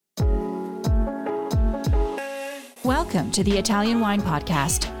Welcome to the Italian Wine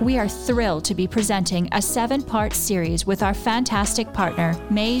Podcast. We are thrilled to be presenting a 7-part series with our fantastic partner,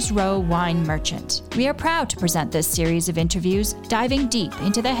 Maze Row Wine Merchant. We are proud to present this series of interviews, diving deep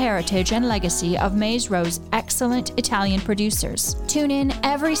into the heritage and legacy of Maze Row's excellent Italian producers. Tune in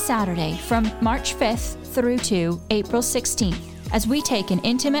every Saturday from March 5th through to April 16th. As we take an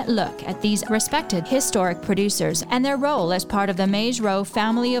intimate look at these respected historic producers and their role as part of the Maze Row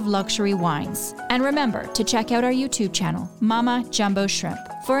family of luxury wines. And remember to check out our YouTube channel, Mama Jumbo Shrimp,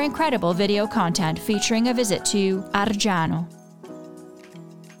 for incredible video content featuring a visit to Argiano.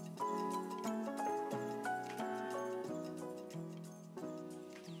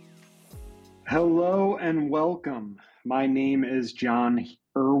 Hello and welcome. My name is John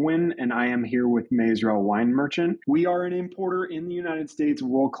Irwin, and I am here with Maze Row Wine Merchant. We are an importer in the United States,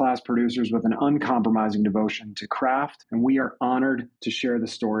 world-class producers with an uncompromising devotion to craft, and we are honored to share the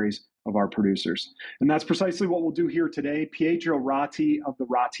stories of our producers. And that's precisely what we'll do here today. Pietro Ratti of the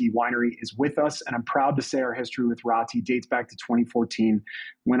Ratti Winery is with us, and I'm proud to say our history with Ratti dates back to 2014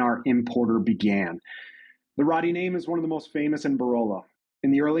 when our importer began. The Ratti name is one of the most famous in Barolo. In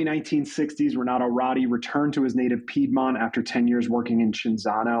the early 1960s, Renato Ratti returned to his native Piedmont after 10 years working in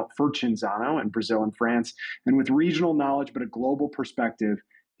Cinzano in Brazil and France. And with regional knowledge but a global perspective,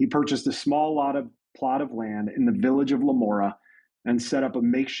 he purchased a small plot of land in the village of La Mora and set up a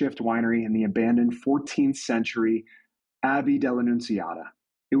makeshift winery in the abandoned 14th century Abbey dell'Annunziata.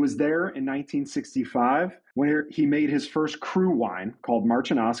 It was there in 1965 when he made his first cru wine called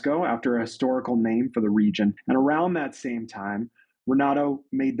Marcinasco after a historical name for the region. And around that same time, Renato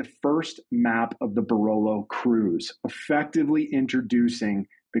made the first map of the Barolo crus, effectively introducing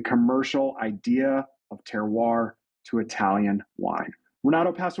the commercial idea of terroir to Italian wine.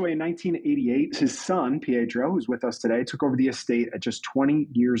 Renato passed away in 1988. His son, Pietro, who's with us today, took over the estate at just 20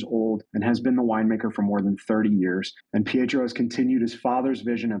 years old and has been the winemaker for more than 30 years. And Pietro has continued his father's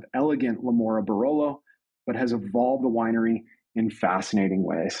vision of elegant La Mora Barolo, but has evolved the winery in fascinating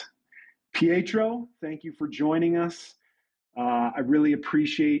ways. Pietro, thank you for joining us. I really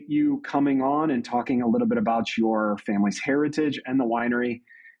appreciate you coming on and talking a little bit about your family's heritage and the winery.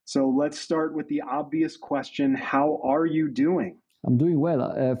 So let's start with the obvious question. How are you doing? I'm doing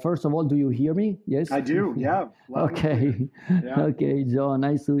well. First of all, do you hear me? Yes? I do, yeah. Okay. Yeah. Okay, John,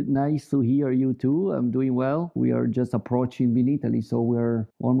 nice to hear you too. I'm doing well. We are just approaching Vinitaly, so we're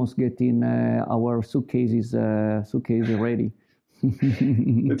almost getting our suitcases ready.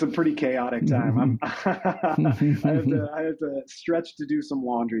 It's a pretty chaotic time. I have to stretch to do some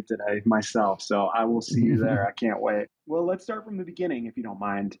laundry today myself, so I will see you there. I can't wait. Well, let's start from the beginning, if you don't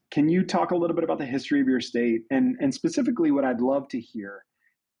mind. Can you talk a little bit about the history of your estate? And specifically what I'd love to hear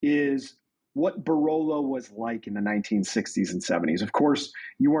is what Barolo was like in the 1960s and 70s. Of course,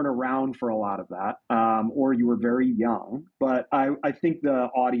 you weren't around for a lot of that, or you were very young, but I think the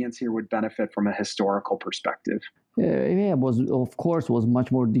audience here would benefit from a historical perspective. Yeah, was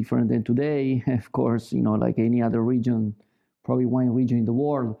much more different than today. Of course, like any other region, probably wine region in the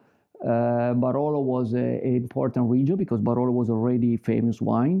world. Barolo was an important region because Barolo was already famous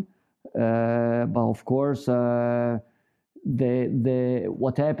wine. But of course,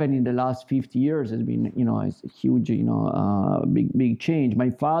 what happened in the last 50 years has been, it's a huge, big change.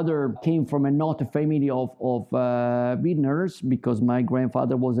 My father came from not a family of vintners because my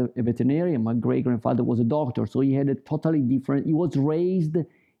grandfather was a veterinarian. My great-grandfather was a doctor. So he had a totally different, he was raised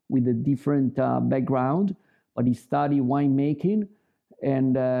with a different background, but he studied winemaking.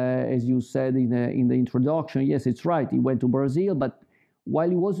 And as you said in the introduction, yes, it's right. He went to Brazil, but while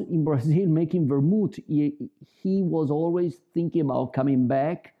he was in Brazil making vermouth, he was always thinking about coming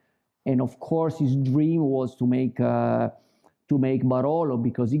back. And of course, his dream was to make Barolo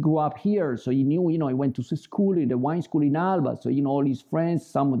because he grew up here. So he knew, he went to school, the wine school in Alba. So, all his friends,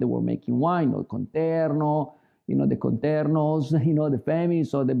 some of them were making wine, Conterno, the Conternos, the family,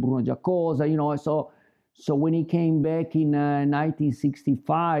 so the Bruno Giacosa, So when he came back in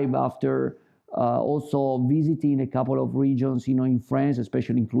 1965 after also visiting a couple of regions, in France,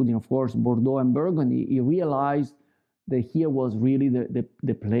 especially including, of course, Bordeaux and Burgundy, he realized that here was really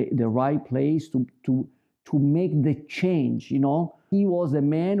the right place to make the change. He was a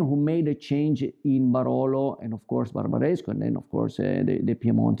man who made a change in Barolo and, of course, Barbaresco, and then, of course, the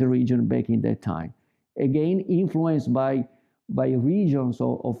Piemonte region back in that time. Again, influenced by regions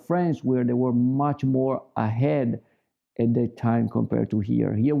of France where they were much more ahead at that time compared to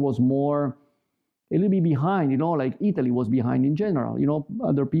here. Here was more a little bit behind, like Italy was behind in general.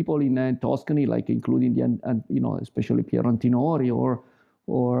 Other people in Tuscany, like including especially Piero Antinori or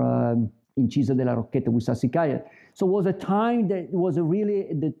Incisa della Rocchetta with Sassicaia. So it was a time that was really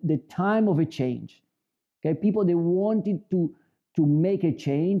the time of a change. Okay, people, they wanted to make a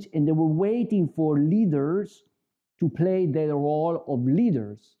change, and they were waiting for leaders to play the role of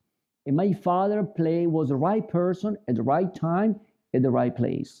leaders. And my father was the right person at the right time, at the right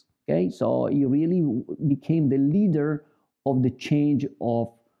place. Okay, so he really became the leader of the change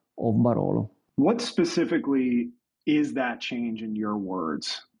of Barolo. What specifically is that change in your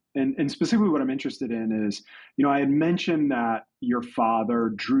words? And specifically what I'm interested in is, I had mentioned that your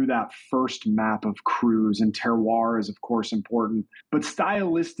father drew that first map of cruise, and terroir is, of course, important. But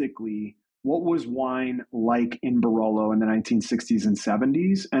stylistically, what was wine like in Barolo in the 1960s and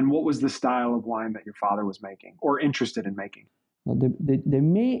 70s? And what was the style of wine that your father was making or interested in making? Well,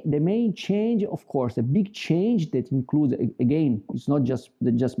 the main change, of course, a big change that includes, again, it's not just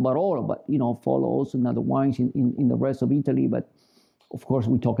Barolo, but follow also other wines in the rest of Italy. But of course,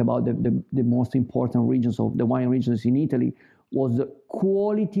 we talk about the most important regions of the wine regions in Italy, was the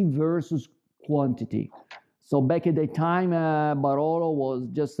quality versus quantity. So back at the time, Barolo was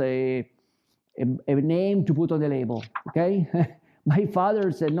just a name to put on the label. Okay, my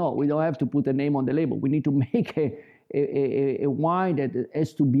father said, no, we don't have to put a name on the label. We need to make a wine that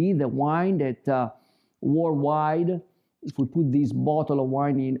has to be the wine that worldwide, if we put this bottle of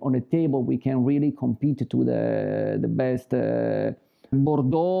wine on a table, we can really compete to the best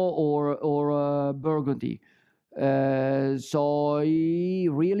Bordeaux or Burgundy. So he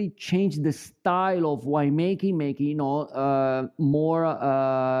really changed the style of winemaking, making more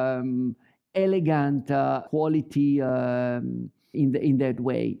elegant quality in that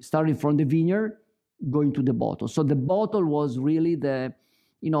way, starting from the vineyard, going to the bottle. So the bottle was really the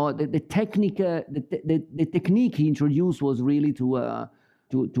technique. The technique he introduced was really to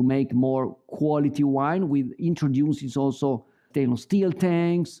make more quality wine. With introduces also stainless steel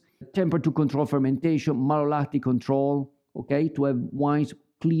tanks, temperature control fermentation, malolactic control. Okay, to have wines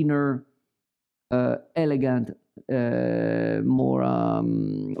cleaner, elegant, more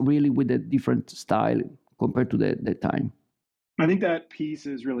really with a different style compared to the time. I think that piece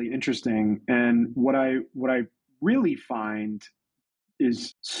is really interesting, and what I really find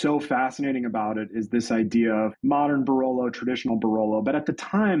is so fascinating about it is this idea of modern Barolo, traditional Barolo. But at the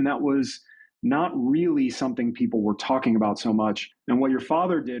time, that was not really something people were talking about so much. And what your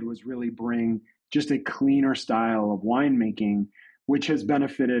father did was really bring just a cleaner style of winemaking, which has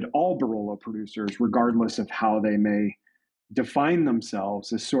benefited all Barolo producers, regardless of how they may define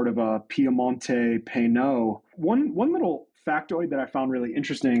themselves as sort of a Piemonte Pinot. One little factoid that I found really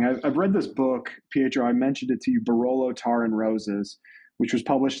interesting, I've read this book, Pietro, I mentioned it to you, Barolo, Tar and Roses, which was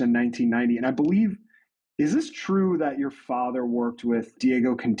published in 1990. And I believe, is this true that your father worked with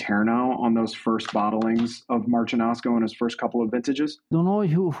Diego Conterno on those first bottlings of Marcinasco in his first couple of vintages? Don't know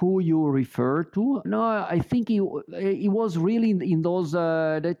who you refer to. No, I think he was really in those,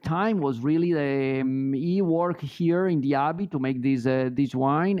 that time was really, he worked here in the Abbey to make this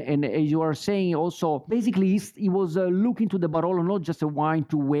wine. And as you are saying also, basically he was looking to the Barolo, not just a wine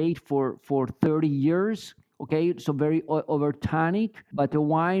to wait for 30 years. Okay, so very over-tonic, but a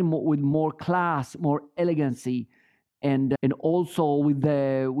wine with more class, more elegancy, and also with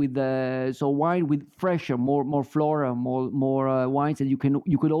the so wine with fresher, more flora, more wines that you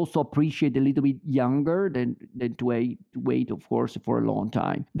could also appreciate a little bit younger than to wait, of course, for a long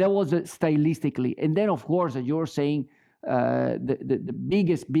time. That was stylistically, and then of course, as you're saying, the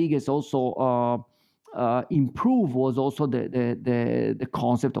biggest also. Improve was also the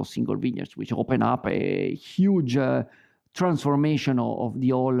concept of single vineyards, which opened up a huge transformation of the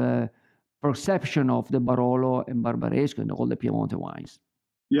whole perception of the Barolo and Barbaresco and all the Piemonte wines.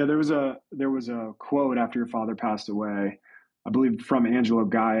 Yeah, there was a quote after your father passed away, I believe from Angelo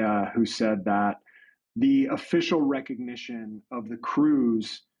Gaia, who said that the official recognition of the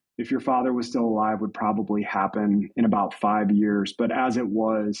cruise, if your father was still alive, would probably happen in about 5 years. But as it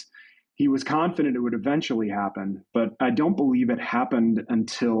was, he was confident it would eventually happen, but I don't believe it happened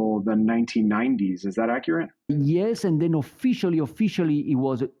until the 1990s. Is that accurate? Yes, and then officially it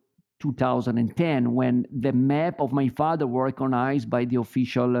was 2010 when the map of my father was recognized by the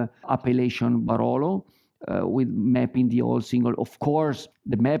official appellation Barolo, with mapping the all single. Of course,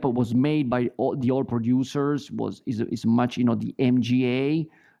 the map was made by the all producers. Is much the MGA.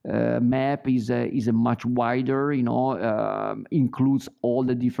 Map is a much wider, includes all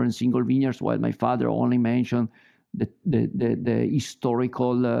the different single vineyards, while my father only mentioned the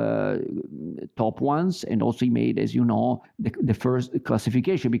historical top ones, and also he made, as you know, the first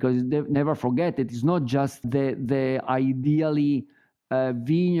classification, because never forget that it's not just the ideally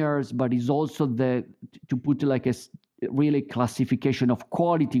vineyards, but it's also to put like a really classification of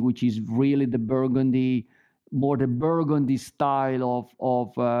quality, which is really the Burgundy, more the Burgundy style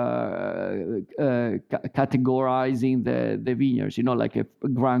of categorizing the vineyards, like a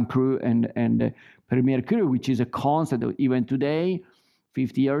Grand Cru and Premier Cru, which is a concept that even today,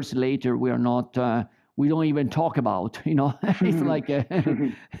 50 years later, we don't even talk about, It's like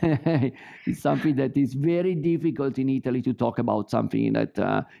it's something that is very difficult in Italy to talk about, something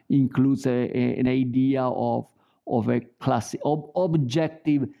that includes an idea of a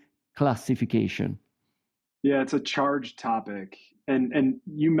objective classification. Yeah, it's a charged topic. And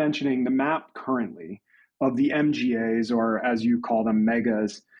you mentioning the map currently of the MGAs, or as you call them,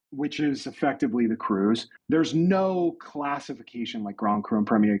 megas, which is effectively the crus. There's no classification like Grand Cru and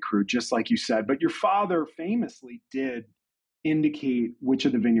Premier Cru, just like you said. But your father famously did indicate which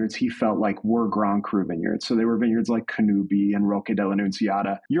of the vineyards he felt like were Grand Cru vineyards. So they were vineyards like Canubi and Rocca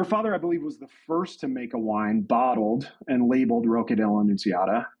dell'Annunziata. Your father, I believe, was the first to make a wine bottled and labeled Rocca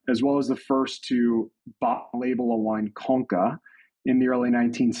dell'Annunziata, as well as the first to label a wine Conca in the early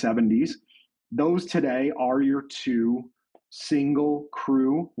 1970s. Those today are your two single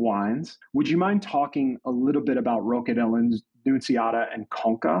cru wines. Would you mind talking a little bit about Rocca dell'Annunziata and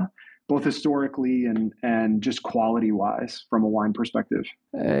Conca, both historically and just quality-wise from a wine perspective?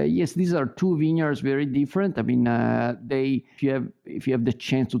 Yes, these are two vineyards very different. I mean, if you have the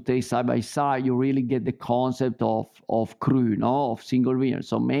chance to taste side by side, you really get the concept of cru, of single vineyard.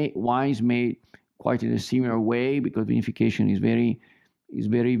 So wines made quite in a similar way, because vinification is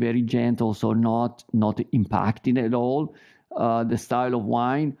very, very gentle, so not impacting at all the style of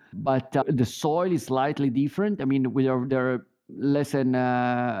wine. But the soil is slightly different. I mean, they're less than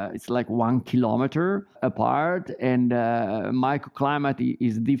it's like 1 kilometer apart, and microclimate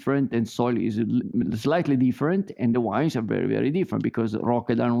is different, and soil is slightly different, and the wines are very, very different, because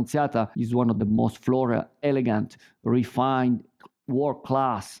Rocca dell'Annunziata is one of the most floral, elegant, refined,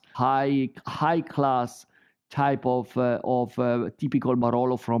 world-class, high class type of typical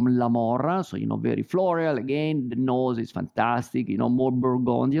Barolo from La Morra. So, very floral. Again, the nose is fantastic, more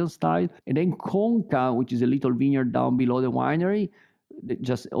Burgundian style. And then Conca, which is a little vineyard down below the winery,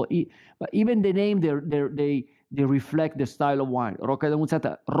 but even the name, they reflect the style of wine. Rocca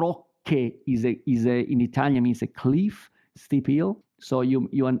dell'Annunziata, Rocche is in Italian means a cliff, steep hill. So you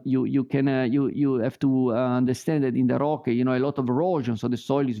have to understand that in the Rocche, a lot of erosion. So the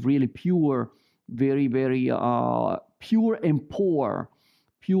soil is really pure, very, very pure and poor.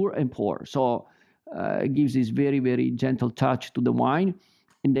 So it gives this very, very gentle touch to the wine.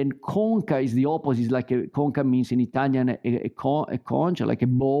 And then Conca is the opposite. Conca means in Italian a conch, like a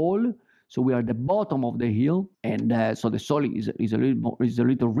bowl. So we are at the bottom of the hill, and so the soil is a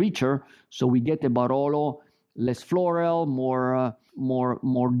little richer. So we get a Barolo less floral, more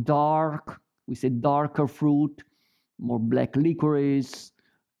dark. We say darker fruit, more black licorice.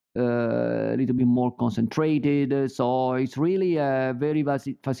 A little bit more concentrated. So it's really very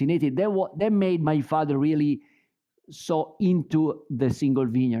fascinating. That made my father really so into the single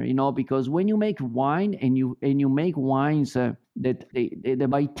vineyard, because when you make wine and you make wines that they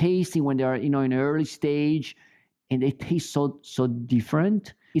by tasting when they are in an early stage, and they taste so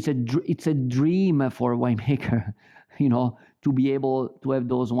different. It's a dream for a winemaker, to be able to have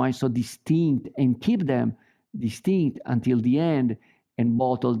those wines so distinct and keep them distinct until the end, and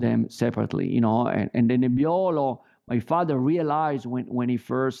bottle them separately, and the Nebbiolo, my father realized when he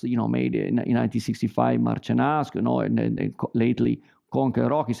first, made it in 1965 Marcianasco, and then lately Conca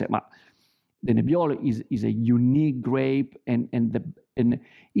and Rocca, he said, the Nebbiolo is a unique grape, and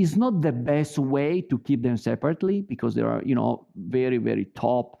it's not the best way to keep them separately, because there are, very, very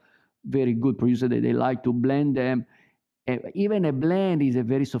top, very good producers that they like to blend them. Even a blend is a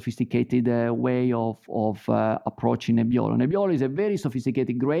very sophisticated way of approaching Nebbiolo. Nebbiolo is a very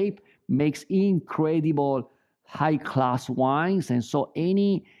sophisticated grape, makes incredible high-class wines, and so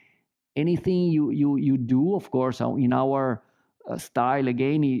anything you do, of course, in our style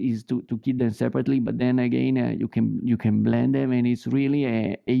again is to keep them separately, but then again you can blend them, and it's really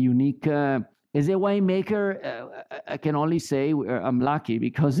a unique. As a winemaker, I can only say I'm lucky,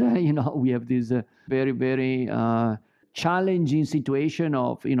 because we have this very, very challenging situation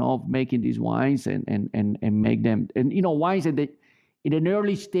of making these wines and make them, and wines that in an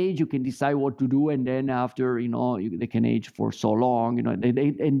early stage you can decide what to do, and then after they can age for so long,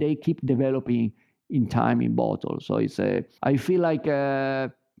 they keep developing in time in bottles. So I feel like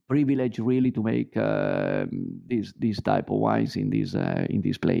a privilege really to make these type of wines in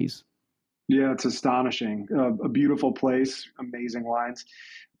this place. Yeah, it's astonishing. A beautiful place, amazing wines.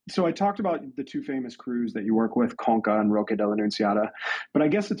 So I talked about the two famous crus that you work with, Conca and Rocca dell'Annunziata, but I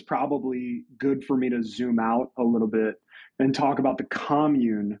guess it's probably good for me to zoom out a little bit and talk about the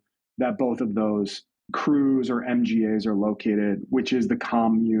commune that both of those crus or MGAs are located, which is the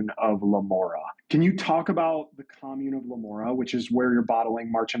commune of La Mora. Can you talk about the commune of La Mora, which is where your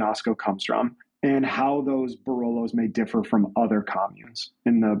bottling Marcinasco comes from, and how those Barolos may differ from other communes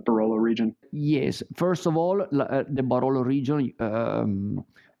in the Barolo region? Yes. First of all, the Barolo region,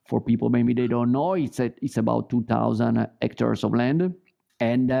 for people maybe they don't know, it's about 2,000 hectares of land,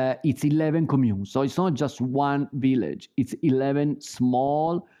 and it's 11 communes. So it's not just one village. It's 11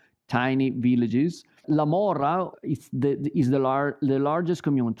 small, tiny villages. La Mora is the largest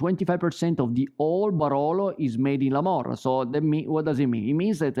commune. 25% of the whole Barolo is made in La Mora. So what does it mean? It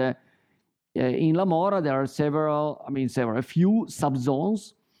means that in La Mora there are a few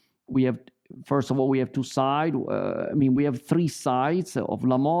subzones. First of all, we have two sides. We have three sides of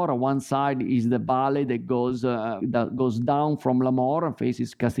La Mora. One side is the valley that goes down from La Mora and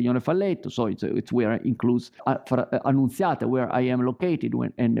faces Castiglione Falletto. So it's where it includes Annunziata, where I am located,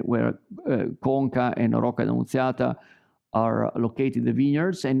 and where Conca and Rocca d'Annunziata are located, the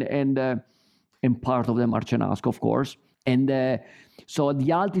vineyards, and part of the Marcinasco, of course. And so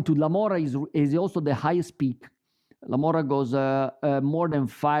the altitude, La Mora is also the highest peak. La Mora goes more than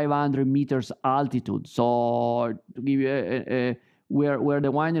 500 meters altitude. So to give you where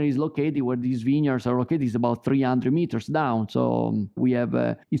the winery is located, where these vineyards are located, is about 300 meters down. So we have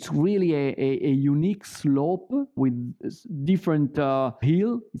it's really a unique slope with different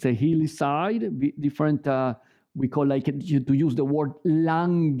hill. It's a hilly side, different. We call, like, to use the word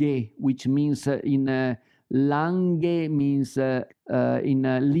langhe, which means Lange means in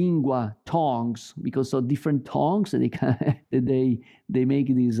lingua, tongues, because of different tongues they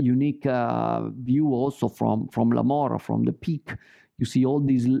make this unique view also from La Mora, from the peak. You see all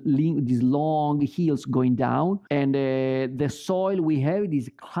these long hills going down, and the soil we have is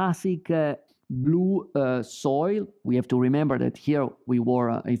classic blue soil. We have to remember that here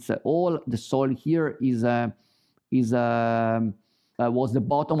all the soil here was the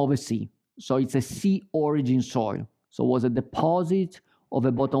bottom of a sea. So it's a sea origin soil. So it was a deposit of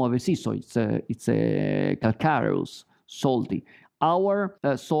the bottom of a sea. So it's a calcareous, salty. Our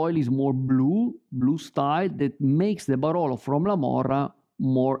soil is more blue style, that makes the Barolo from La Mora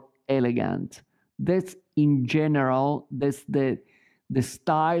more elegant. That's in general, that's the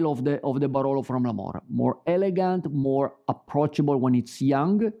style of the Barolo from La Mora. More elegant, more approachable when it's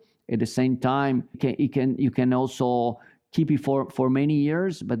young. At the same time, you can also keep it for many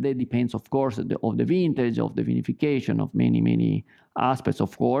years, but that depends, of course, of the vintage, of the vinification, of many aspects,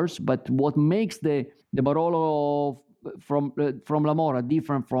 of course. But what makes the Barolo from La Mora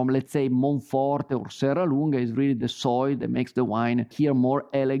different from, let's say, Monforte or Serralunga is really the soil that makes the wine here more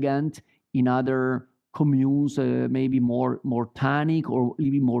elegant. In other communes, maybe more tannic or a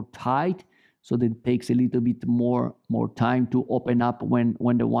little bit more tight, so that it takes a little bit more time to open up when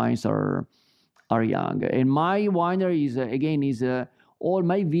the wines are young. And my winery is all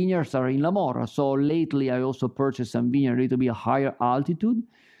my vineyards are in La Mora. So lately I also purchased some vineyard a little bit higher altitude.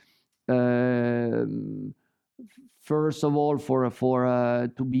 First of all, for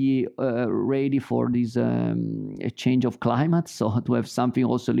to be ready for this a change of climate, so to have something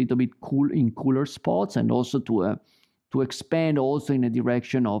also a little bit cool in cooler spots, and also to expand also in a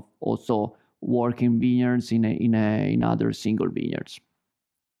direction of also working vineyards in other single vineyards.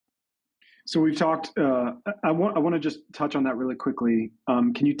 So we've talked. I want to just touch on that really quickly.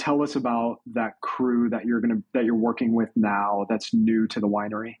 Can you tell us about that cru that you're working with now, that's new to the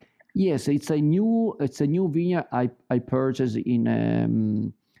winery? Yes, it's a new vineyard I purchased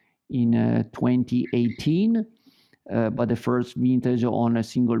in 2018, but the first vintage on a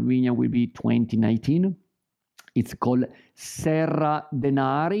single vineyard will be 2019. It's called Serra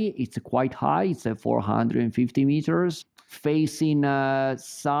Denari. It's quite high. It's 450 meters. Facing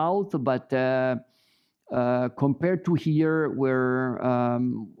south, but compared to here, where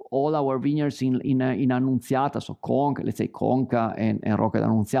all our vineyards in Annunziata, so Conca, let's say Conca and Rocca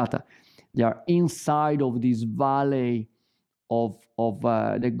d'Annunziata, they are inside of this valley of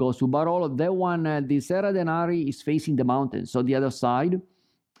that goes to Barolo. That one, the Serra Denari, is facing the mountains, so the other side,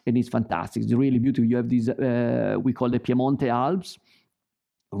 and it's fantastic. It's really beautiful. You have these we call the Piemonte Alps,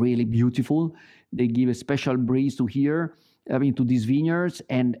 really beautiful. They give a special breeze to here, to these vineyards,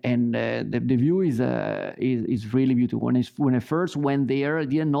 and the view is really beautiful. When I first went there, I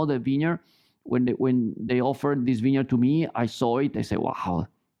didn't know the vineyard. When they offered this vineyard to me, I saw it. I said, "Wow,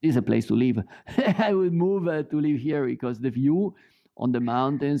 this is a place to live." I would move to live here, because the view on the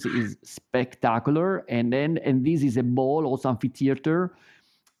mountains is spectacular. And this is a bowl, also amphitheater,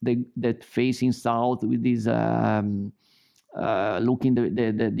 that facing south with this. Looking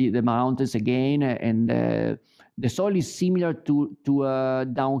the mountains again, and the soil is similar to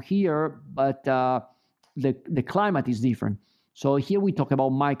down here, but the climate is different. So here we talk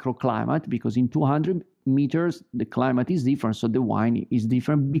about microclimate because in 200 meters the climate is different. So the wine is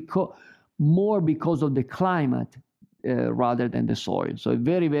different because of the climate rather than the soil. So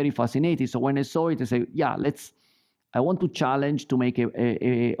very, very fascinating. So when I saw it, I say, yeah, I want to challenge to make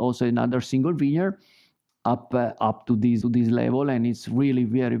also another single vineyard up to this level, and it's really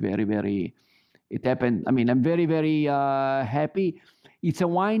very, very, very. It happened. I mean, I'm very, very happy. It's a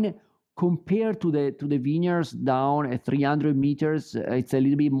wine compared to the vineyards down at 300 meters. It's a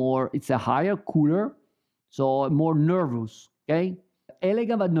little bit more. It's a higher, cooler, so more nervous. Okay,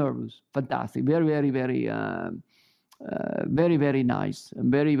 elegant but nervous. Fantastic. Very, very, very. Very, very nice. I'm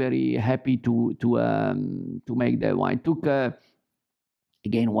very, very happy to make the wine. Took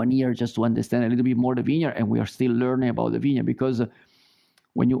again 1 year just to understand a little bit more the vineyard, and we are still learning about the vineyard because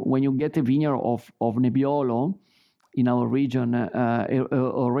when you get a vineyard of Nebbiolo in our region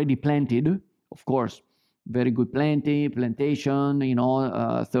already planted, of course, very good plantation,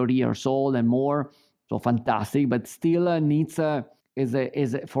 30 years old and more, so fantastic, but still needs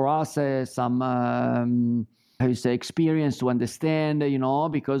is for us some. How you say, experience to understand,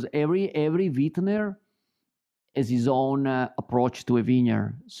 because every vintner has his own approach to a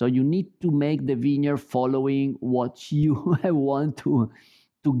vineyard. So you need to make the vineyard following what you want to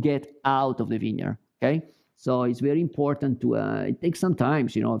get out of the vineyard. Okay, so it's very important to. It takes some time, a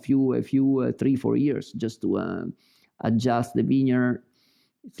few 3-4 years just to adjust the vineyard.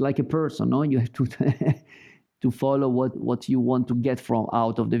 It's like a person, no? You have to. To follow what you want to get from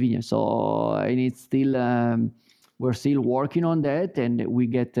out of the vineyard. So, and it's still, we're still working on that, and we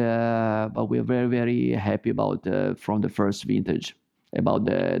get, but we're very, very happy about from the first vintage about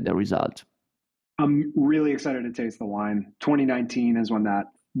the result. I'm really excited to taste the wine. 2019 is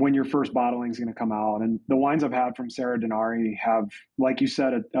when your first bottling is going to come out, and the wines I've had from Serra Denari have, like you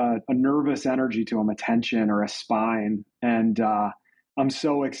said, a nervous energy to them, a tension or a spine, and I'm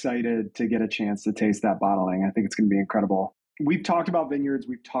so excited to get a chance to taste that bottling. I think it's going to be incredible. We've talked about vineyards,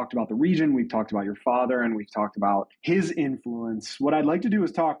 we've talked about the region, we've talked about your father, and we've talked about his influence. What I'd like to do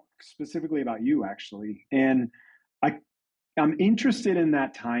is talk specifically about you, actually. And I'm interested in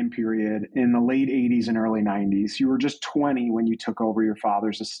that time period in the late 80s and early 90s. You were just 20 when you took over your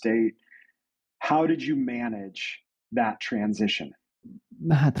father's estate. How did you manage that transition?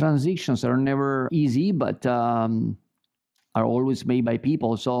 Transitions are never easy, but are always made by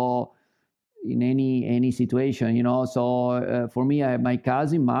people. So in any situation, so for me, I have my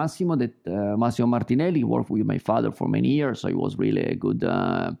cousin Massimo Massimo Martinelli worked with my father for many years. So he was really a good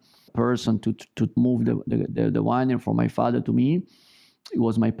person to move the winery from my father to me. He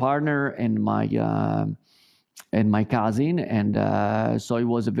was my partner and my cousin, and so it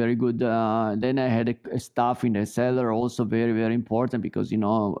was a very good. Then I had a staff in the cellar, also very, very important because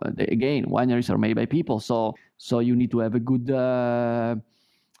again, wineries are made by people, so you need to have a good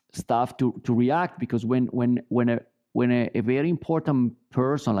staff to react, because when a very important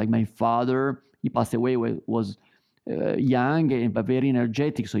person like my father, he passed away, was young but very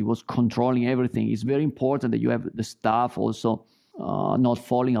energetic, so he was controlling everything. It's very important that you have the staff also. Not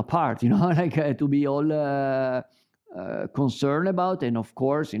falling apart, to be all concerned about, and of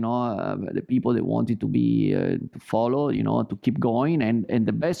course, the people that wanted to be to follow, to keep going, and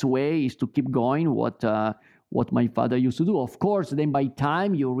the best way is to keep going what my father used to do. Of course, then by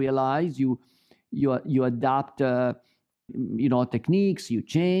time you realize you adapt, techniques, you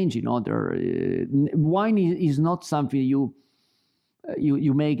change. Wine is not something you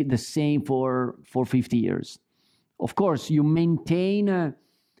make the same for 50 years. Of course, you maintain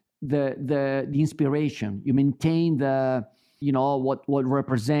the inspiration. You maintain what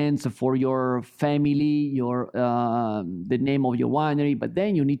represents for your family, the name of your winery. But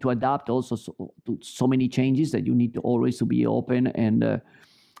then you need to adapt also to so many changes that you need to always to be open and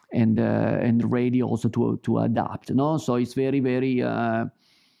ready also to adapt. So it's very, very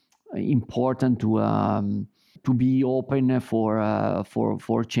important to be open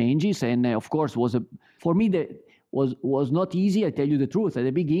for changes. And of course, for me was not easy, I tell you the truth, at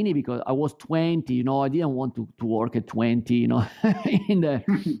the beginning, because I was 20, I didn't want to work at 20, I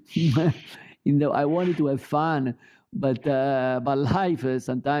wanted to have fun, but life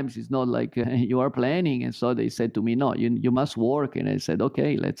sometimes is not like you are planning. And so they said to me, no, you must work. And I said,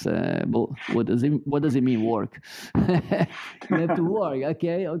 okay, let's, what does it mean work? You have to work.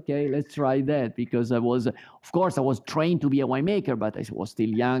 Okay, let's try that. Because I was trained to be a winemaker, but I was still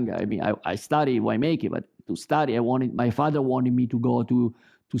young. I mean, I studied winemaking, but to study, my father wanted me to go to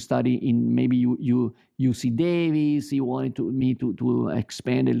to study in maybe UC Davis. He wanted me to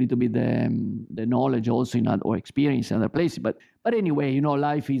expand a little bit the knowledge also in other, or experience in other places. But anyway,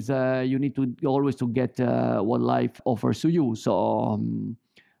 life is you need to always to get what life offers to you. So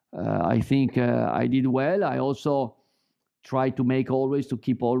I think I did well. I also try to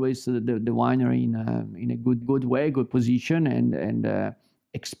keep always the winery in a good way, good position, and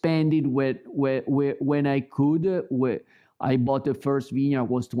expanded when I could. I bought the first vineyard. I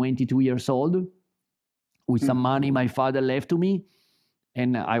was 22 years old with some money my father left to me.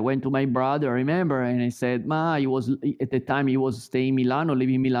 And I went to my brother, I remember, and I said, Ma, at the time he was staying in Milano,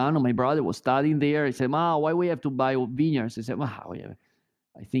 living in Milano. My brother was studying there. He said, Ma, why we have to buy vineyards? I said, Ma,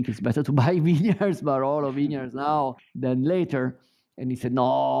 I think it's better to buy vineyards, Barolo vineyards now than later. And he said,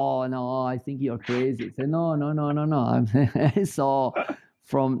 no, I think you're crazy. I said, no. So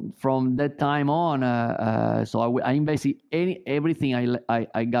from that time on, so I invested everything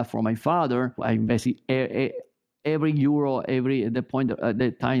I got from my father. I invested every euro, at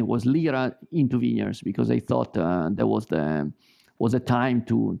that time was lira into vineyards, because I thought that was the time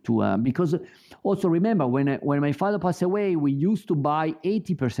to because also remember when my father passed away, we used to buy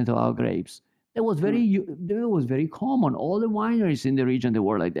 80% of our grapes. That was very common. All the wineries in the region, they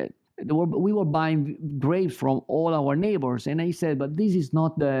were like that. We were buying grapes from all our neighbors, and I said, but this is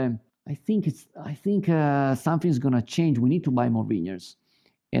not the. I think something's gonna change. We need to buy more vineyards,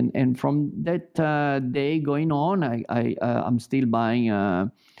 and from that day going on, I'm still buying.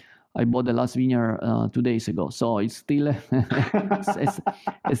 I bought the last vineyard 2 days ago, so it's still a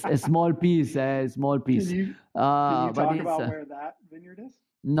small piece. A small piece. Can you talk about where that vineyard is?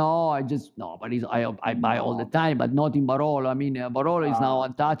 No, but I buy all the time, but not in Barolo. I mean, Barolo is now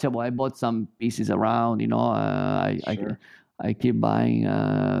untouchable. I bought some pieces around, Sure. I keep buying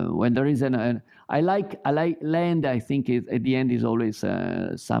when there is I like land. I think at the end is always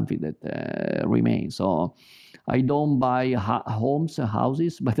something that remains. So I don't buy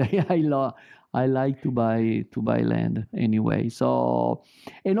houses, but I like to buy land anyway. So,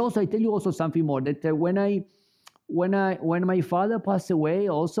 and also I tell you also something more, that when my father passed away,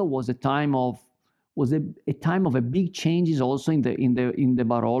 also was a time of a big changes also in the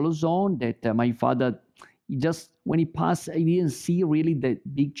Barolo zone. That my father, just when he passed, I didn't see really the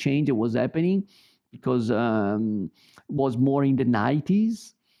big change that was happening, because it was more in the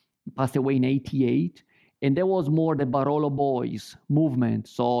 90s. He passed away in 88, and there was more the Barolo Boys movement.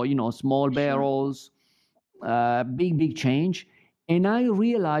 So small barrels, big change. And I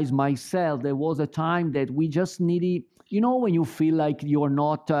realized myself there was a time that we just needed, when you feel like you're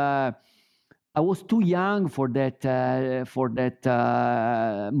not. I was too young for that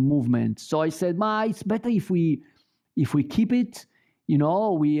movement. So I said, Ma, it's better if we keep it.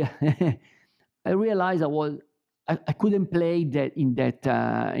 We. I realized I couldn't play that in that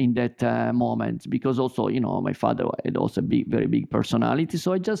moment, because also my father had also a very big personality.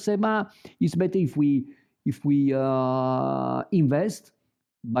 So I just said, Ma, it's better if we invest,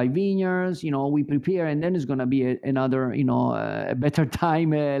 buy vineyards, we prepare, and then it's going to be another, a better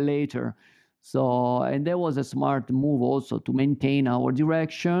time later. So, and that was a smart move also to maintain our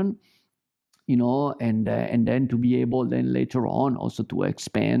direction, and then to be able then later on also to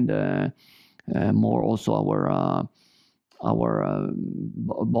expand more also our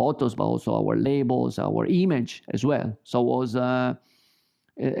bottles, but also our labels, our image as well. So it was at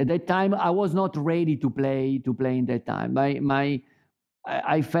that time I was not ready to play in that time.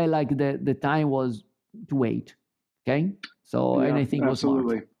 I felt like the time was to wait. Okay, so Yeah, and I think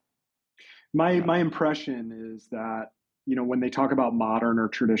absolutely. was smart. My impression is that when they talk about modern or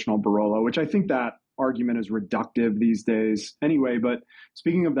traditional Barolo, which I think that argument is reductive these days anyway. But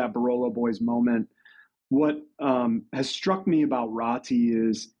speaking of that Barolo Boys moment, what has struck me about Rati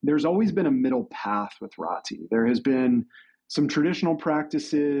is there's always been a middle path with Rati. There has been some traditional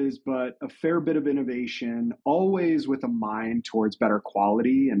practices, but a fair bit of innovation, always with a mind towards better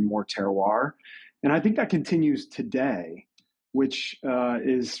quality and more terroir. And I think that continues today, which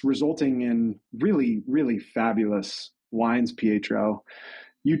is resulting in really, really fabulous wines, Pietro.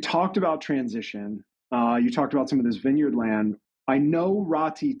 You talked about transition. You talked about some of this vineyard land. I know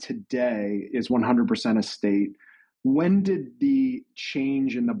Rati today is 100% estate. When did the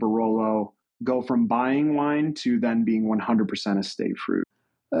change in the Barolo go from buying wine to then being 100% estate fruit?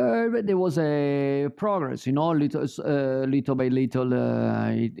 There was a progress, little by little.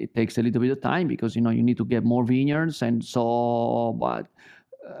 It takes a little bit of time, because you need to get more vineyards, and so. But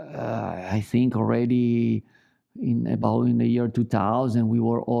I think already in the year 2000, we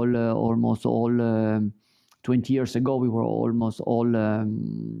were almost all. 20 years ago, we were almost all,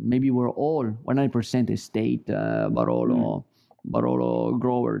 maybe we're all 100% estate Barolo Barolo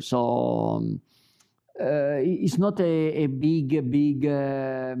growers. So it's not a big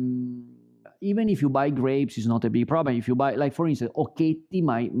even if you buy grapes, it's not a big problem. If you buy, like for instance, Occhetti,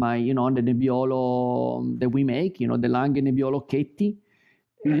 my the Nebbiolo that we make, the Langhe Nebbiolo Occhetti.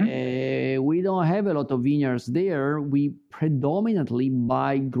 We don't have a lot of vineyards there. We predominantly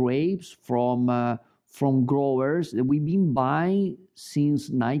buy grapes from growers that we've been buying since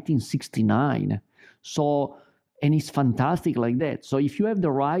 1969. So, and it's fantastic like that. So if you have the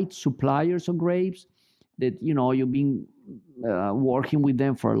right suppliers of grapes, that you've been working with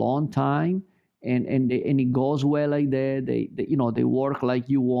them for a long time, and it goes well like that. They work like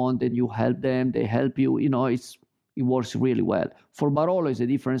you want, and you help them. They help you. It works really well. For Barolo, it's a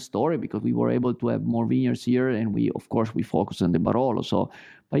different story because we were able to have more vineyards here, and we focus on the Barolo. So,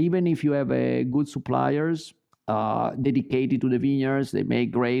 but even if you have good suppliers dedicated to the vineyards, they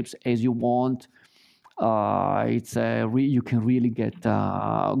make grapes as you want. You can really get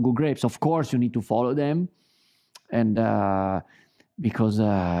good grapes. Of course, you need to follow them, and because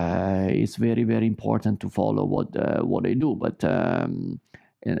it's very, very important to follow what they do. But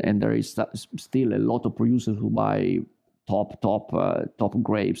and there is still a lot of producers who buy top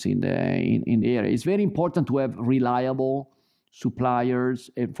grapes in the area. It's very important to have reliable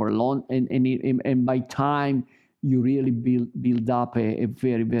suppliers, and for long and by time you really build up a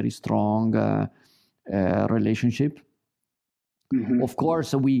very, very strong relationship. Of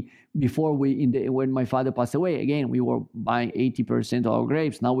course, when my father passed away, again we were buying 80% of our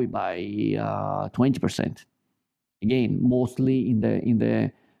grapes. Now we buy 20%. Again, mostly in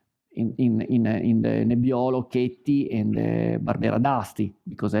the Nebbiolo, Occhetti, and Barbera d'Asti,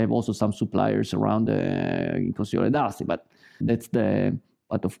 because I have also some suppliers around in Consigliere d'Asti. But that's and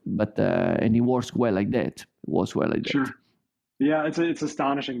it works well like that. Sure. Yeah, it's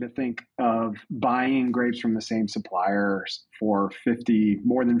astonishing to think of buying grapes from the same suppliers for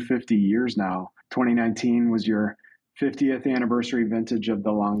more than 50 years now. 2019 was your 50th anniversary vintage of the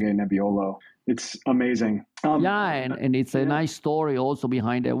Langhe Nebbiolo. It's amazing. And it's a nice story also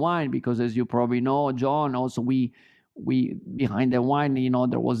behind the wine, because as you probably know, John, also we behind the wine,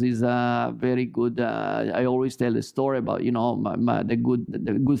 there was this very good. I always tell the story about the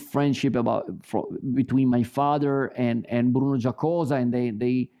good friendship between my father and Bruno Giacosa, and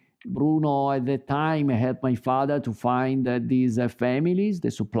Bruno at that time helped my father to find these families,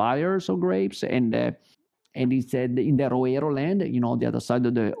 the suppliers of grapes, and he said in the Roero land, the other side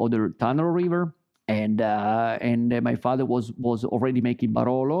of the other Tanaro River. And my father was already making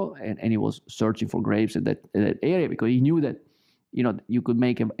Barolo, and he was searching for grapes in that area, because he knew that you could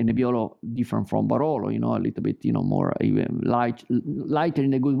make a Nebbiolo different from Barolo, a little bit more even lighter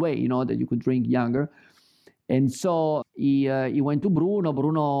in a good way, that you could drink younger. And so he went to Bruno.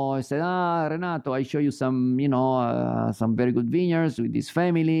 Bruno said, Renato, I show you some very good vineyards with these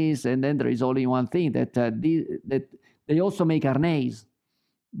families, and then there is only one thing, that they also make Arneis,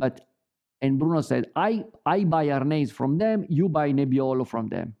 and Bruno said, I buy Arneis from them, you buy Nebbiolo from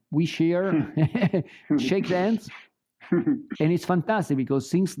them. We share, shake hands. And it's fantastic, because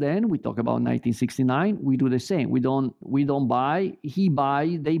since then, we talk about 1969, we do the same. We don't buy,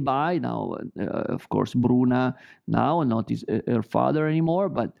 they buy now. Of course, Bruna now, not her father anymore,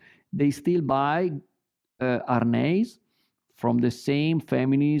 but they still buy Arneis from the same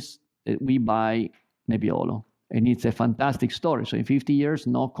families that we buy Nebbiolo. And it's a fantastic story. So in 50 years,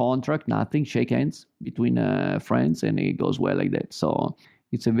 no contract, nothing, shake hands between friends, and it goes well like that. So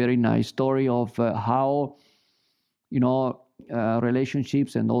it's a very nice story of how,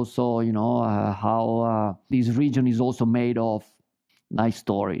 relationships, and also, how this region is also made of nice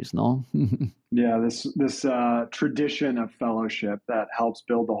stories, no? Yeah, this tradition of fellowship that helps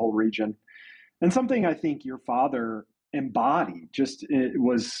build the whole region. And something I think your father embodied, it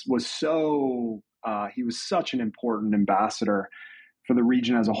was so... he was such an important ambassador for the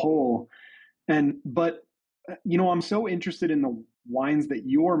region as a whole. But I'm so interested in the wines that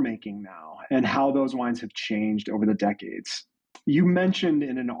you're making now and how those wines have changed over the decades. You mentioned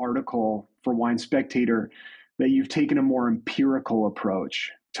in an article for Wine Spectator that you've taken a more empirical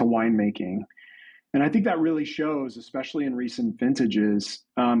approach to winemaking. And I think that really shows, especially in recent vintages.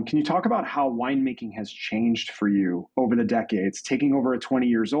 Can you talk about how winemaking has changed for you over the decades, taking over at 20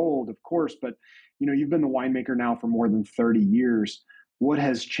 years old, of course, but you've been the winemaker now for more than 30 years. What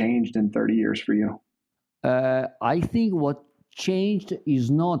has changed in 30 years for you? I think what changed is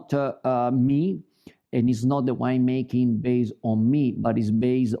not me, and it's not the winemaking based on me, but it's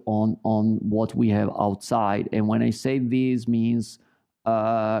based on what we have outside. And when I say this, means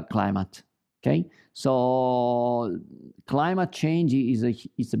climate. Okay, so climate change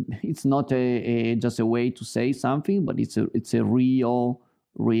it's not just a way to say something, but it's a real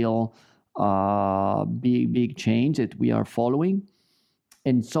big change that we are following.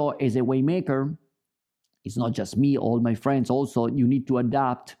 And so as a winemaker, it's not just me, all my friends also, you need to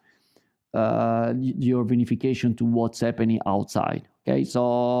adapt your vinification to what's happening outside. Okay,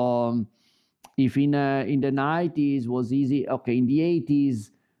 so if in the 90s was easy, okay, in the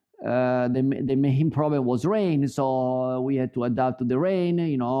 80s the main problem was rain, so we had to adapt to the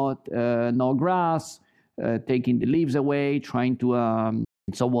rain, no grass, taking the leaves away, trying to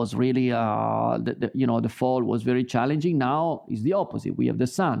so it was really the fall was very challenging. Now is the opposite. We have the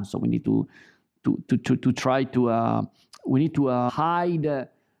sun, so we need to try to we need to hide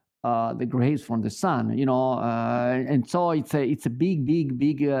the grapes from the sun, and so it's a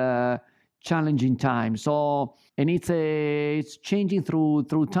big challenging time. So, and it's changing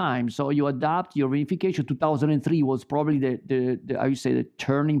through time. So you adapt your vinification. 2003 was probably the I would say the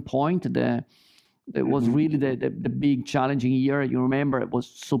turning point. It was really the big challenging year. You remember it was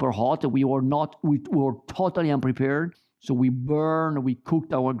super hot. We were totally unprepared. So we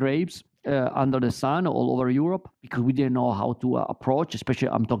cooked our grapes under the sun all over Europe because we didn't know how to approach. Especially,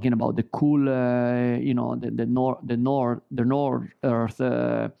 I'm talking about the cool, the north earth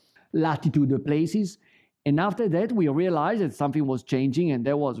latitude places. And after that, we realized that something was changing, and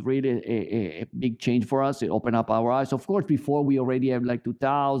that was really a big change for us. It opened up our eyes. Of course, before we already had like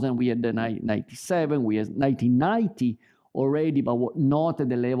 2000, we had the 97, we had 1990 already, but not at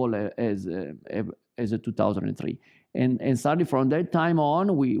the level as a 2003. And starting from that time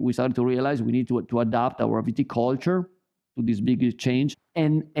on, we started to realize we need to adapt our viticulture to this big change.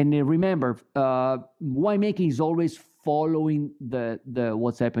 And remember, winemaking is always following the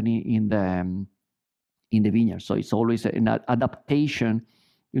what's happening in the vineyard. So it's always an adaptation.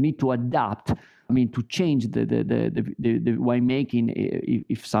 You need to adapt. I mean, to change the winemaking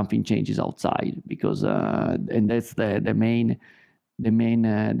if something changes outside, because and that's the main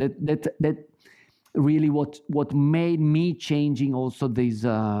that really what made me changing also this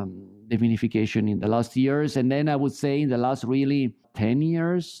the vinification in the last years. And then I would say in the last really 10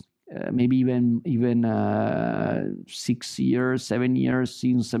 years, maybe even 6 years, 7 years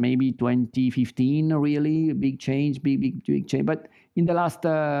since maybe 2015, really big change, big change. But in the last,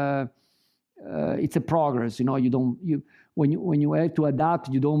 it's a progress. When you have to adapt,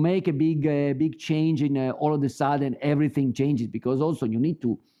 you don't make a big change in all of a sudden everything changes, because also you need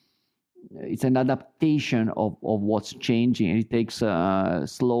to. It's an adaptation of what's changing. It takes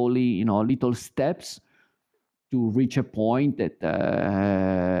slowly, little steps to reach a point that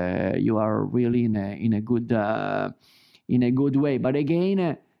you are really in a good way. But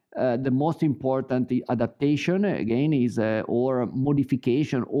again, the most important adaptation again is or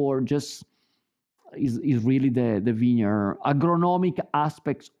modification, or just is really the vineyard agronomic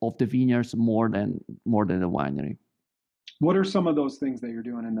aspects of the vineyards more than the winery. What are some of those things that you're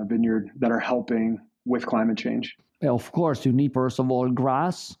doing in the vineyard that are helping with climate change? Of course, you need, first of all,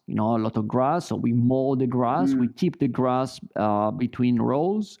 grass, a lot of grass. So we mow the grass. We keep the grass between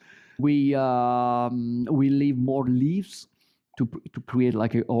rows. We leave more leaves to create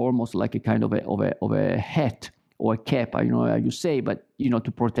almost like a kind of a hat or a cap. I don't know how you say, but,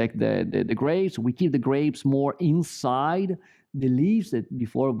 to protect the grapes. We keep the grapes more inside the leaves, that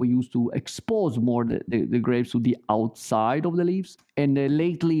before we used to expose more the grapes to the outside of the leaves. And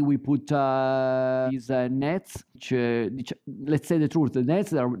lately we put these nets, which, let's say the truth, the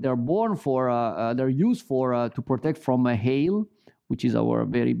nets they're born for, they're used for to protect from hail, which is our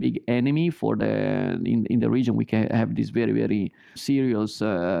very big enemy in the region. We can have these very, very serious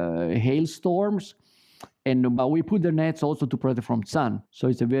hailstorms. But we put the nets also to protect from sun. So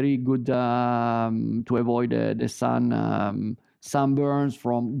it's a very good to avoid the sunburns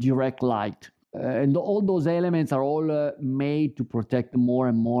from direct light. And all those elements are all made to protect more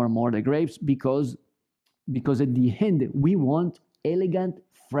and more the grapes, because at the end we want elegant,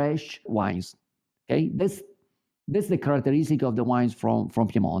 fresh wines. Okay, that's the characteristic of the wines from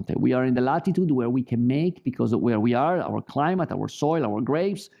Piemonte. We are in the latitude where we can make, because of where we are, our climate, our soil, our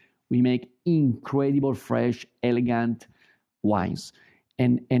grapes. We make incredible, fresh, elegant wines,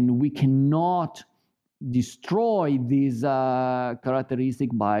 and we cannot destroy this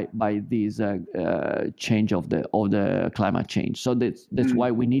characteristic by this change of the climate change. So that's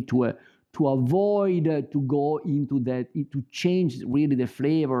why we need to avoid to go into that, to change really the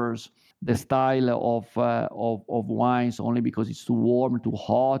flavors, the style of wines only because it's too warm, too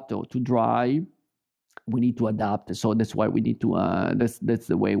hot, or too dry. We need to adapt. So that's why we need to. That's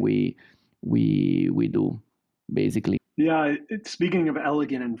the way we do, basically. Yeah, speaking of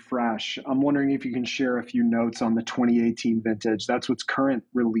elegant and fresh, I'm wondering if you can share a few notes on the 2018 vintage. That's what's current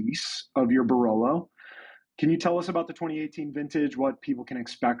release of your Barolo. Can you tell us about the 2018 vintage, what people can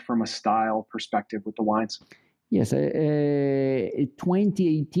expect from a style perspective with the wines? Yes,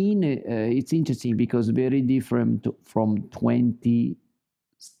 2018, it's interesting because very different from 2017.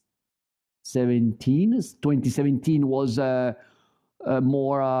 2017 was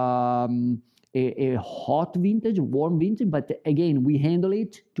more a hot vintage, warm vintage, but again, we handle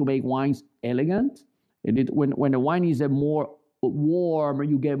it to make wines elegant. When the wine is a more warm,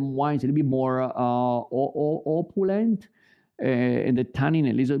 you get wines a little bit more opulent, and the tannin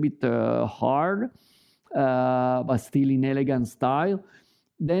a little bit hard, but still in elegant style.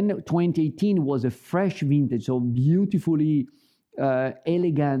 Then 2018 was a fresh vintage, so beautifully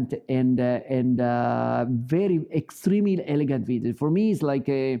elegant and very extremely elegant vintage. For me, it's like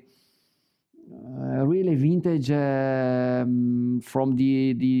a really vintage from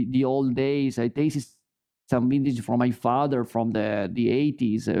the old days. I tasted some vintage from my father from the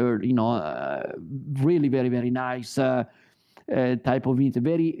 80s, or, really very nice type of vintage.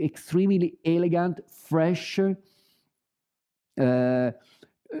 Very extremely elegant, fresh. Of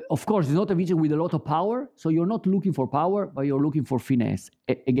course, it's not a vintage with a lot of power, so you're not looking for power, but you're looking for finesse.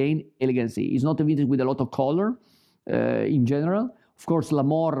 Again, elegancy. It's not a vintage with a lot of color in general. Of course, La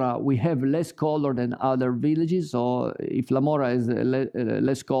Morra, we have less color than other villages, so if La Morra has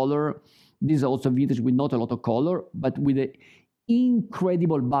less color, this is also a vintage with not a lot of color, but with an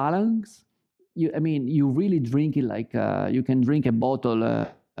incredible balance. You really drink it like you can drink a bottle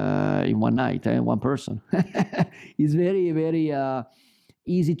in one night, one person. It's very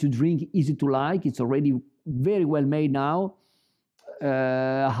easy to drink, easy to like. It's already very well made now.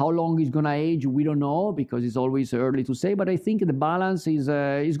 How long it's gonna age, we don't know because it's always early to say. But I think the balance is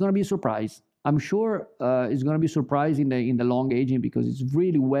gonna be a surprise. I'm sure it's gonna be a surprise in the long aging because it's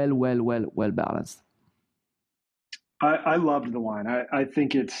really well balanced. I loved the wine. I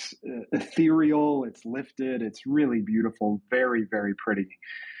think it's ethereal, it's lifted, it's really beautiful, very pretty.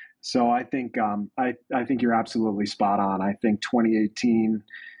 So I think you're absolutely spot on. I think 2018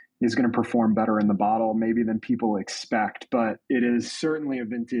 is going to perform better in the bottle maybe than people expect, but it is certainly a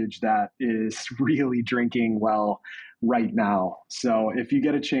vintage that is really drinking well right now. So if you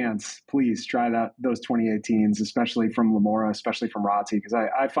get a chance, please try those 2018s, especially from La Morra, especially from Razzi, because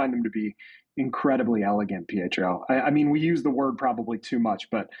I find them to be incredibly elegant, Pietro. I mean, we use the word probably too much,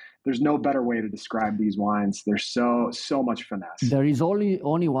 but there's no better way to describe these wines. They're so much finesse. There is only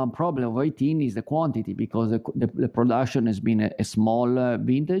one problem of 18 is the quantity, because the production has been a small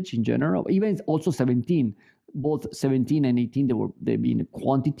vintage in general. Even also 17, both 17 and 18, they've been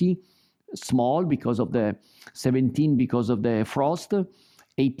quantity small because of the 17 because of the frost,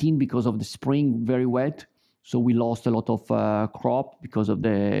 18 because of the spring very wet. So we lost a lot of crop because of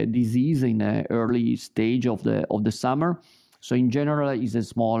the disease in the early stage of the summer. So in general, it's a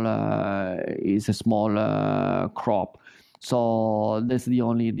small crop. So that's the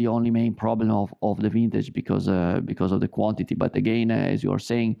only main problem of the vintage because of the quantity. But again, as you are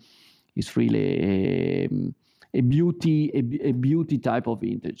saying, it's really a beauty type of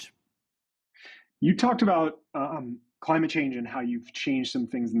vintage. You talked about climate change and how you've changed some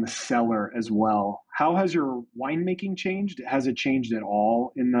things in the cellar as well. How has your winemaking changed? Has it changed at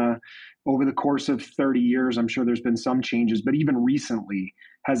all over the course of 30 years? I'm sure there's been some changes, but even recently,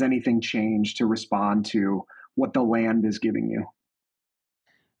 has anything changed to respond to what the land is giving you?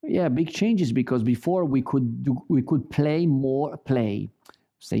 Yeah, big changes, because before we could play,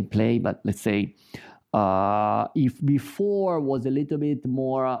 but let's say if before was a little bit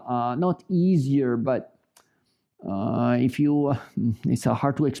more not easier, but if you it's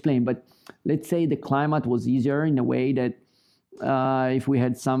hard to explain, but let's say the climate was easier in a way that if we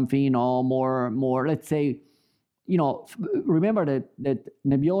had something more, let's say, remember that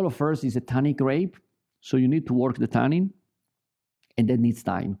Nebbiolo first is a tannic grape, so you need to work the tannin, and that needs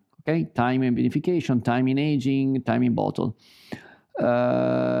time. Okay, time in vinification, time in aging, time in bottle.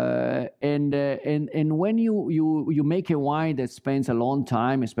 And when you make a wine that spends a long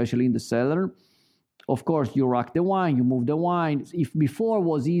time, especially in the cellar, of course, you rack the wine, you move the wine. If before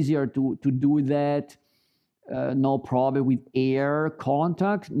was easier to do that, no problem with air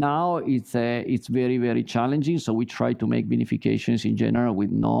contact. Now it's very challenging. So we try to make vinifications in general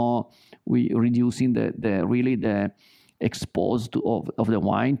with reducing the exposed of the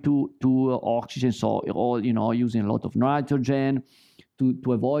wine to oxygen. So all using a lot of nitrogen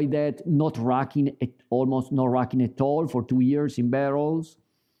to avoid that. Almost not racking at all for 2 years in barrels.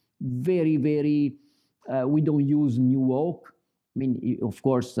 Very we don't use new oak I mean, of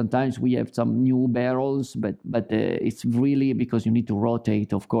course, sometimes we have some new barrels, but it's really because you need to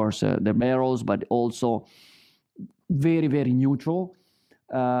rotate, of course, the barrels, but also very, very neutral.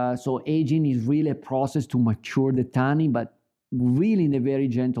 So aging is really a process to mature the tannin, but really in a very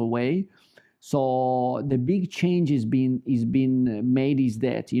gentle way. So the big change is been made is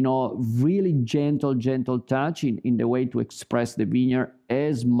that, really gentle touch in the way to express the vineyard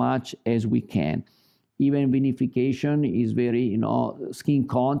as much as we can. Even vinification is very, skin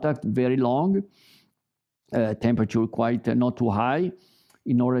contact, very long, temperature quite not too high,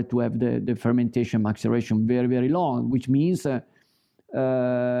 in order to have the fermentation maceration very, very long, which means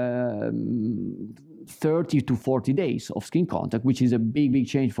 30 to 40 days of skin contact, which is a big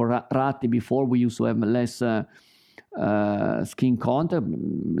change for Ratti. Before we used to have less skin contact,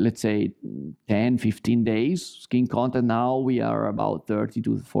 let's say 10, 15 days skin contact. Now we are about 30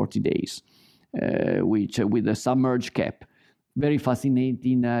 to 40 days, which with a submerged cap. Very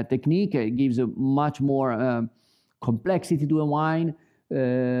fascinating technique. It gives a much more complexity to a wine.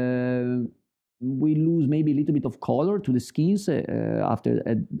 We lose maybe a little bit of color to the skins after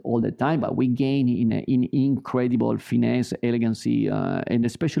all the time, but we gain in incredible finesse, elegancy, and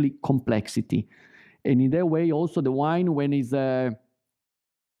especially complexity. And in that way, also the wine, when it's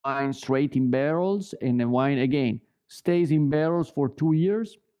wine straight in barrels, and the wine again stays in barrels for 2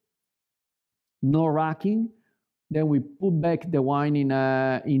 years, no racking. Then we put back the wine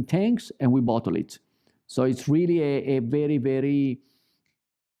in tanks and we bottle it. So it's really a very, very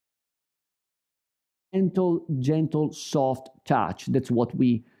gentle, soft touch. That's what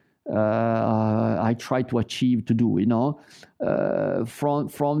I try to achieve to do,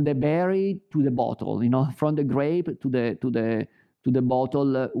 from the berry to the bottle, from the grape to the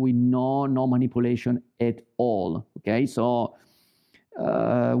bottle with no manipulation at all. Okay, so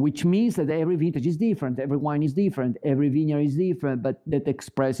which means that every vintage is different, every wine is different, every vineyard is different, but that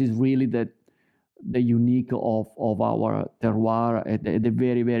expresses really the unique of our terroir at a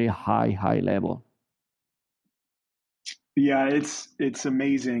very, very high level. Yeah, it's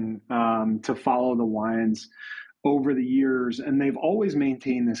amazing to follow the wines over the years, and they've always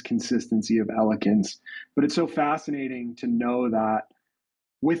maintained this consistency of elegance. But it's so fascinating to know that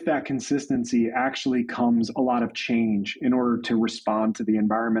with that consistency actually comes a lot of change in order to respond to the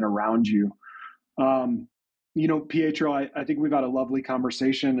environment around you. Pietro, I think we've had a lovely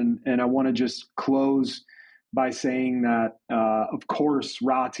conversation, and I want to just close by saying that, of course,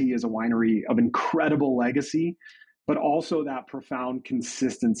 Ratti is a winery of incredible legacy, but also that profound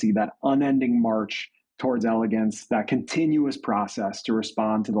consistency, that unending march towards elegance, that continuous process to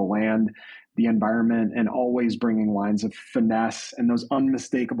respond to the land, the environment, and always bringing wines of finesse and those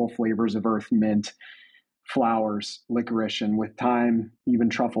unmistakable flavors of earth, mint, flowers, licorice, and with time, even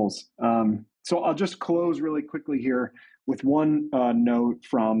truffles. So I'll just close really quickly here with one note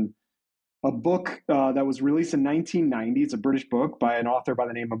from a book that was released in 1990. It's a British book by an author by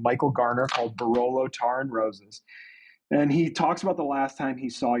the name of Michael Garner called Barolo, Tar and Roses. And he talks about the last time he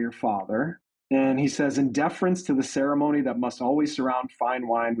saw your father. And he says, in deference to the ceremony that must always surround fine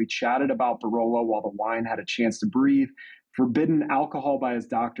wine, we chatted about Barolo while the wine had a chance to breathe. Forbidden alcohol by his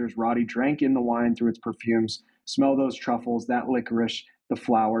doctors, Ratti drank in the wine through its perfumes. Smell those truffles, that licorice, the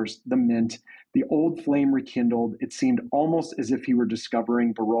flowers, the mint. The old flame rekindled. It seemed almost as if he were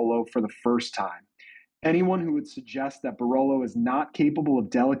discovering Barolo for the first time. Anyone who would suggest that Barolo is not capable of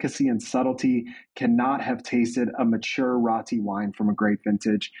delicacy and subtlety cannot have tasted a mature Ratti wine from a great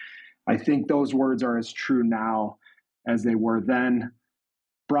vintage. I think those words are as true now as they were then.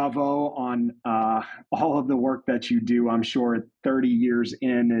 Bravo on all of the work that you do. I'm sure 30 years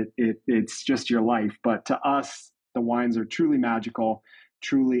in, it's just your life. But to us, the wines are truly magical,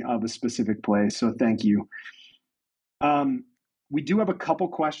 truly of a specific place. So thank you. We do have a couple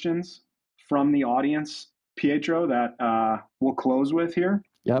questions from the audience, Pietro, that we'll close with here.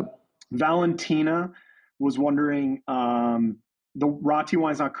 Yep. Valentina was wondering, the Ratti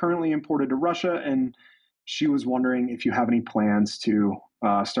wine is not currently imported to Russia, and she was wondering if you have any plans to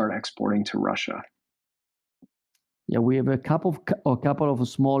start exporting to Russia. Yeah, we have a couple of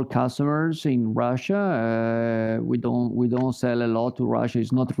small customers in Russia. We don't sell a lot to Russia.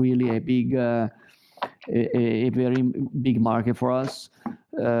 It's not really a very big market for us.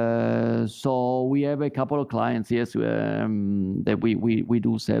 So we have a couple of clients, yes, that we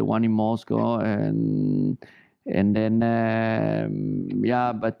do sell, one in Moscow, and then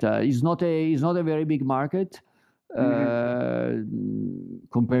but it's not a very big market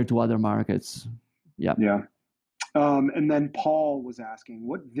compared to other markets. Yeah. And then Paul was asking,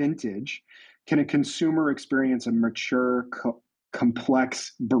 what vintage can a consumer experience a mature,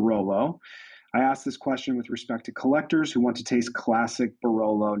 complex Barolo? I asked this question with respect to collectors who want to taste classic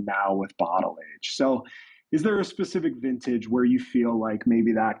Barolo now with bottle age. So is there a specific vintage where you feel like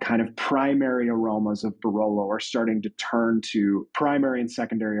maybe that kind of primary aromas of Barolo are starting to turn to primary and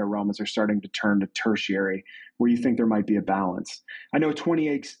secondary aromas are starting to turn to tertiary, where you think there might be a balance? I know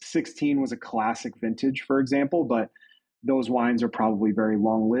 2816 was a classic vintage, for example, but those wines are probably very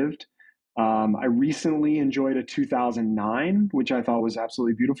long-lived. I recently enjoyed a 2009, which I thought was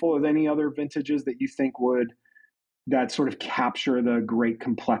absolutely beautiful. Are there any other vintages that you think would that sort of capture the great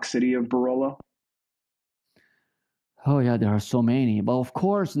complexity of Barolo? Oh yeah, there are so many. But of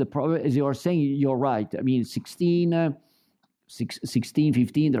course, the problem, as you are saying, you're right. I mean, 16, 16,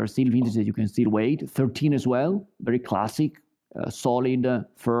 15, there are still vintages that you can still wait. 13 as well, very classic, solid,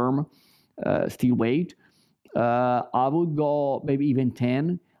 firm, still wait. I would go maybe even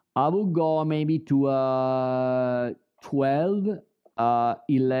 10. I would go maybe to 12,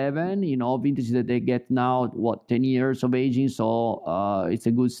 11, vintages that they get now, 10 years of aging. So it's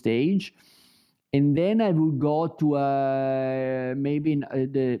a good stage. And then I would go to maybe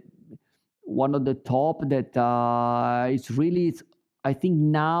the one of the top that it's really, I think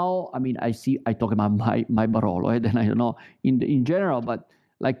now, I mean, I talk about my Barolo, and then I don't know in general, but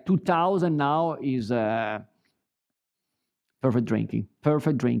like 2000 now is perfect drinking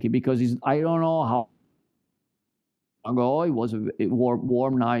because I don't know how ago it was a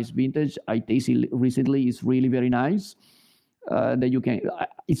warm, nice vintage. I tasted recently. It's really very nice. That you can.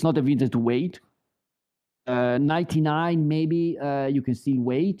 It's not a vintage to wait. 99 maybe you can still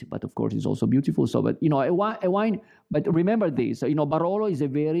wait, but of course it's also beautiful. So, but a wine. But remember this. Barolo is a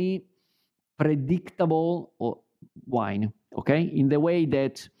very predictable wine. Okay, in the way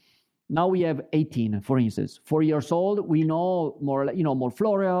that now we have 18, for instance, 4 years old. We know more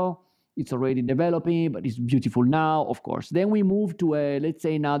floral. It's already developing, but it's beautiful now, of course. Then we move to let's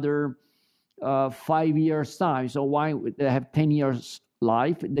say another 5 years time. So wine they have 10 years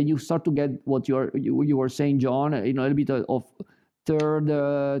life. Then you start to get what you were saying, John. A little bit of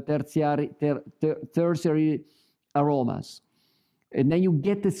tertiary aromas, and then you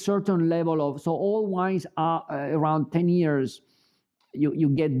get a certain level of. So all wines are around 10 years. You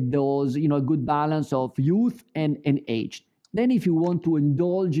get those, a good balance of youth and age. Then if you want to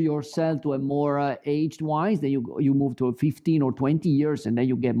indulge yourself to a more aged wines, then you move to 15 or 20 years, and then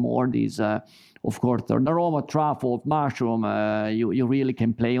you get more these, of course, third aroma, truffle, mushroom. You really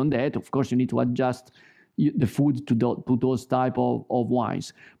can play on that. Of course, you need to adjust the food to those type of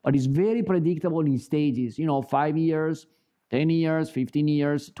wines. But it's very predictable in stages, 5 years, 10 years, 15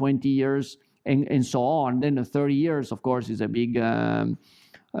 years, 20 years, and so on. Then the 30 years, of course, is a big...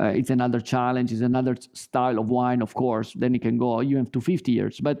 it's another challenge. It's another style of wine, of course. Then it can go, you have to 50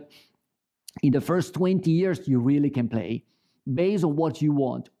 years. But in the first 20 years, you really can play based on what you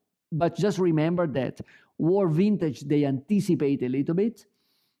want. But just remember that war vintage, they anticipate a little bit.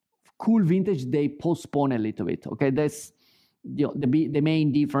 Cool vintage, they postpone a little bit. Okay, that's the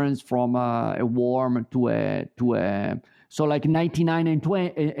main difference from a warm to a so like 99 and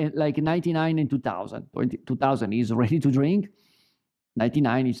 20, like 99 and 2000. 2000 is ready to drink.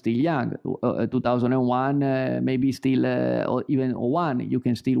 99 is still young. 2001 maybe still or even 01 you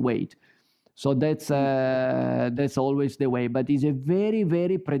can still wait. So that's always the way. But it's a very,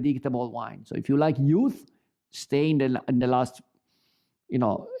 very predictable wine. So if you like youth, stay in the last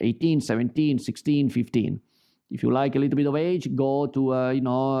 18, 17, 16, 15. If you like a little bit of age, go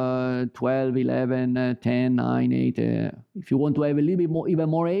to 12, 11, 10, 9, 8. If you want to have a little bit more, even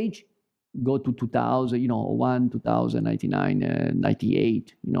more age, go to 2000, 1, 2000, 99,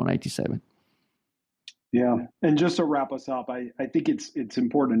 98, 97. Yeah. And just to wrap us up, I think it's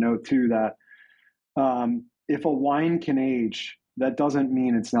important to note too that if a wine can age, that doesn't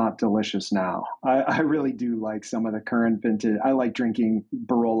mean it's not delicious now. I really do like some of the current vintage. I like drinking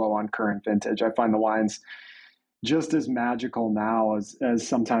Barolo on current vintage. I find the wines just as magical now as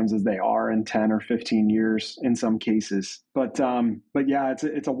sometimes as they are in 10 or 15 years in some cases. But yeah,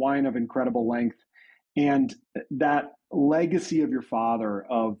 it's a wine of incredible length. And that legacy of your father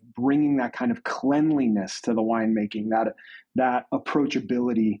of bringing that kind of cleanliness to the winemaking, that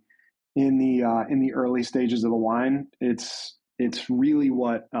approachability in the early stages of the wine, it's really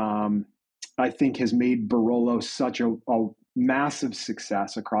what I think has made Barolo such a massive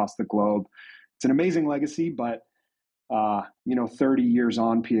success across the globe. It's an amazing legacy, but 30 years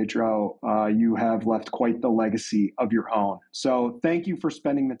on, Pietro, you have left quite the legacy of your own. So thank you for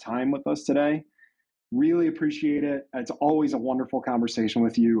spending the time with us today. Really appreciate it. It's always a wonderful conversation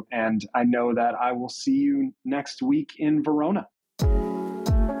with you. And I know that I will see you next week in Verona.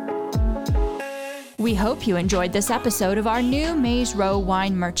 We hope you enjoyed this episode of our new Maze Row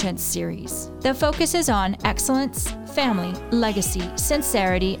Wine Merchants series that focuses on excellence, family, legacy,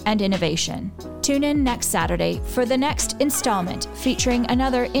 sincerity, and innovation. Tune in next Saturday for the next installment featuring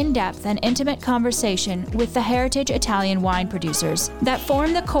another in-depth and intimate conversation with the heritage Italian wine producers that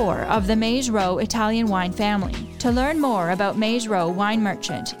form the core of the Maze Row Italian wine family. To learn more about Maze Row Wine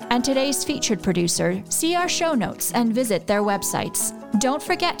Merchant and today's featured producer, see our show notes and visit their websites. Don't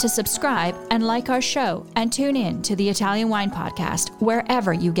forget to subscribe and like our show and tune in to the Italian Wine Podcast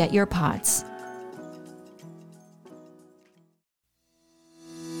wherever you get your pods.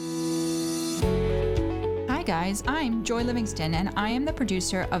 Hi guys, I'm Joy Livingston and I am the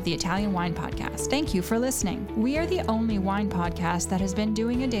producer of the Italian Wine Podcast. Thank you for listening. We are the only wine podcast that has been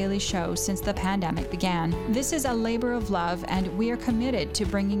doing a daily show since the pandemic began. This is a labor of love and we are committed to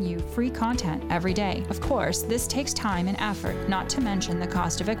bringing you free content every day. Of course, this takes time and effort, not to mention the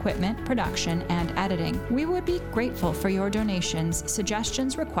cost of equipment, production, and editing. We would be grateful for your donations,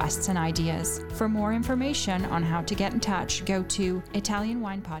 suggestions, requests, and ideas. For more information on how to get in touch, go to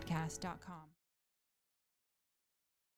ItalianWinepodcast.com.